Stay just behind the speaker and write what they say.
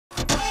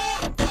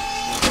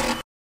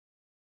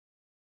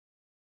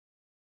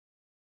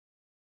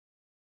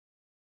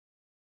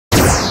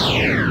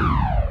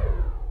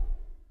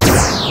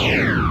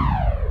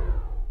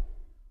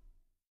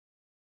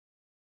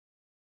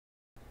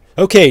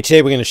Okay,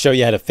 today we're going to show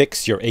you how to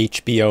fix your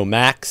HBO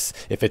Max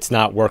if it's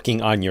not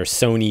working on your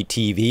Sony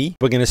TV.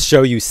 We're going to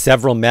show you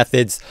several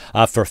methods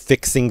for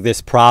fixing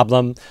this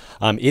problem.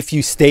 If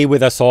you stay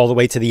with us all the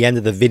way to the end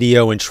of the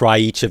video and try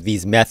each of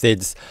these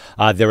methods,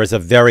 there is a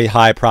very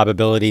high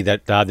probability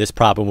that this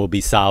problem will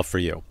be solved for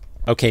you.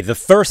 Okay, the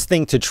first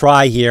thing to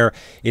try here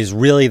is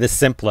really the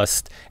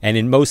simplest, and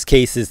in most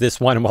cases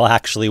this one will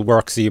actually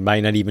work, so you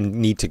might not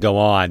even need to go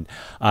on.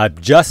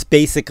 Just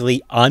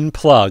basically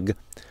unplug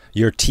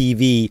your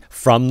TV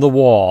from the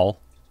wall,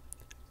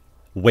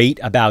 wait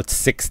about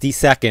 60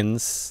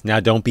 seconds. Now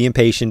don't be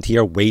impatient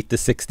here, wait the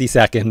 60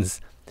 seconds,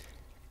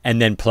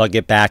 and then plug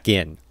it back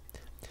in.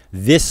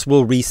 This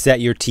will reset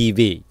your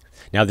TV.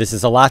 Now this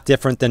is a lot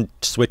different than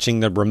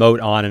switching the remote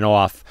on and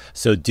off,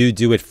 so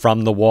do it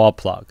from the wall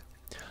plug.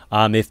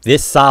 If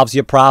this solves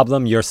your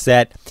problem, you're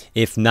set.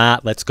 If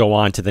not, let's go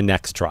on to the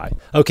next try.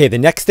 Okay, the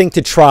next thing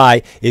to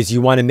try is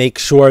you want to make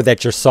sure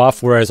that your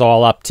software is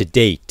all up to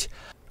date.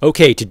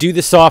 Okay, to do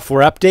the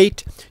software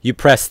update, you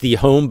press the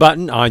home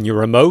button on your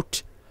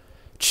remote,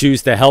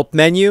 choose the help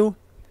menu,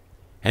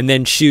 and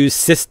then choose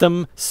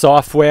System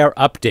Software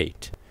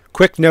Update.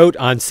 Quick note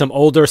on some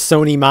older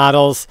Sony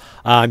models,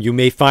 you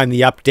may find the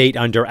update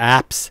under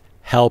Apps,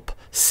 Help,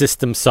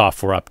 System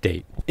Software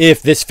Update.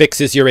 If this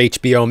fixes your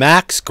HBO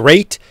Max,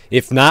 great.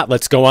 If not,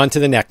 let's go on to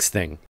the next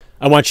thing.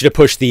 I want you to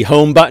push the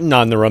home button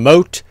on the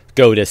remote,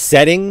 go to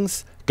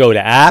Settings, go to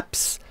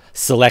Apps,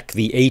 select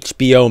the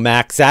HBO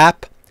Max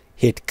app,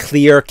 hit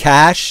Clear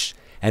Cache,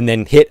 and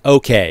then hit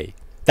OK.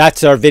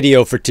 That's our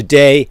video for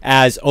today.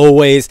 As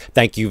always,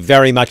 thank you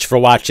very much for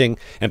watching,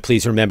 and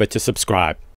please remember to subscribe.